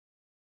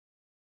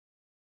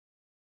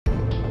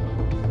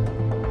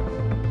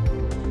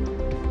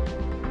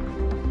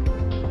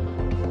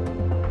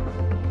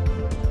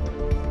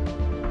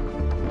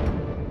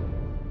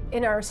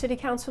In our City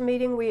Council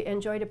meeting, we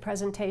enjoyed a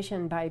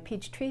presentation by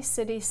Peachtree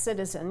City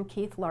citizen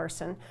Keith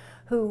Larson,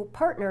 who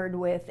partnered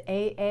with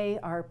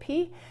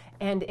AARP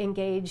and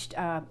engaged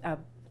a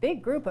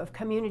big group of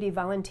community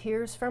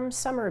volunteers from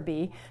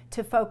Summerbee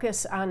to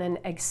focus on an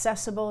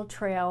accessible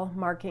trail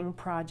marking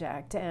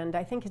project. And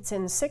I think it's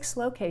in 6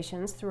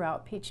 locations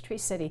throughout Peachtree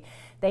City.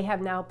 They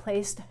have now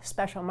placed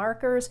special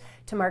markers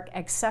to mark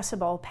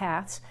accessible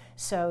paths,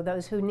 so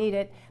those who need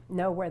it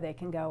know where they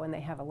can go, and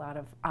they have a lot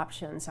of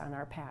options on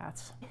our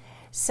paths.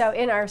 So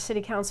in our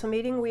City Council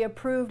meeting, we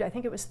approved, I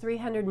think it was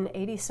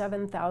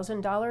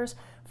 $387,000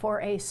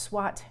 for a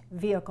SWAT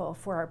vehicle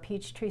for our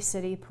Peachtree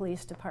City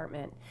Police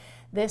Department.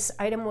 This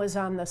item was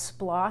on the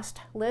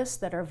SPLOST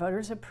list that our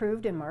voters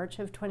approved in March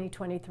of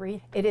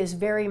 2023. It is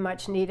very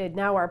much needed.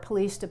 Now our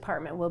police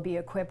department will be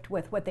equipped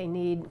with what they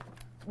need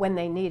when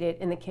they need it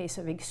in the case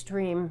of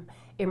extreme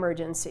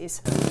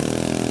emergencies.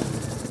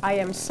 I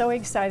am so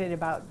excited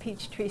about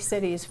Peachtree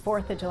City's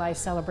 4th of July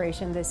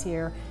celebration this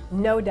year.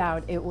 No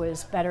doubt it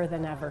was better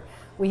than ever.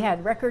 We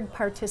had record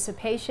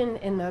participation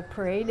in the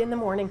parade in the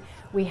morning,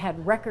 we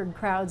had record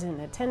crowds in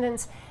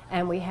attendance,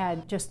 and we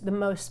had just the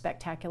most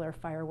spectacular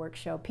fireworks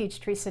show.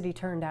 Peachtree City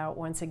turned out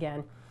once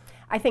again.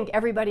 I think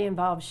everybody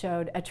involved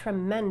showed a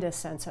tremendous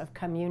sense of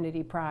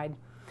community pride.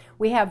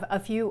 We have a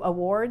few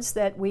awards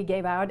that we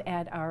gave out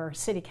at our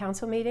City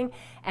Council meeting,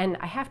 and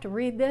I have to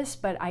read this,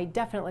 but I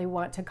definitely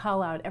want to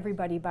call out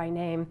everybody by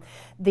name.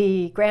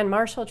 The Grand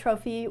Marshal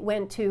Trophy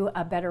went to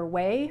A Better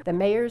Way. The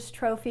Mayor's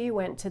Trophy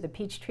went to the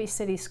Peachtree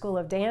City School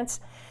of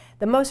Dance.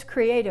 The Most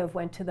Creative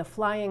went to the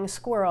Flying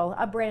Squirrel,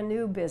 a brand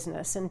new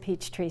business in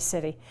Peachtree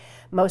City.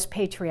 Most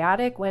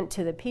Patriotic went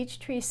to the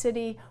Peachtree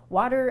City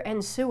Water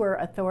and Sewer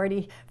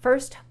Authority.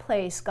 First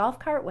place golf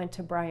cart went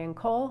to Brian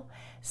Cole.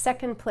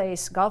 Second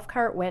place golf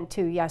cart went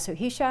to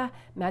Yasuhisa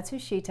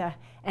Matsushita.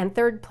 And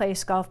third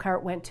place golf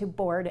cart went to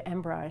Board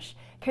and Brush.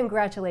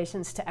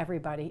 Congratulations to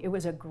everybody. It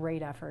was a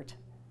great effort.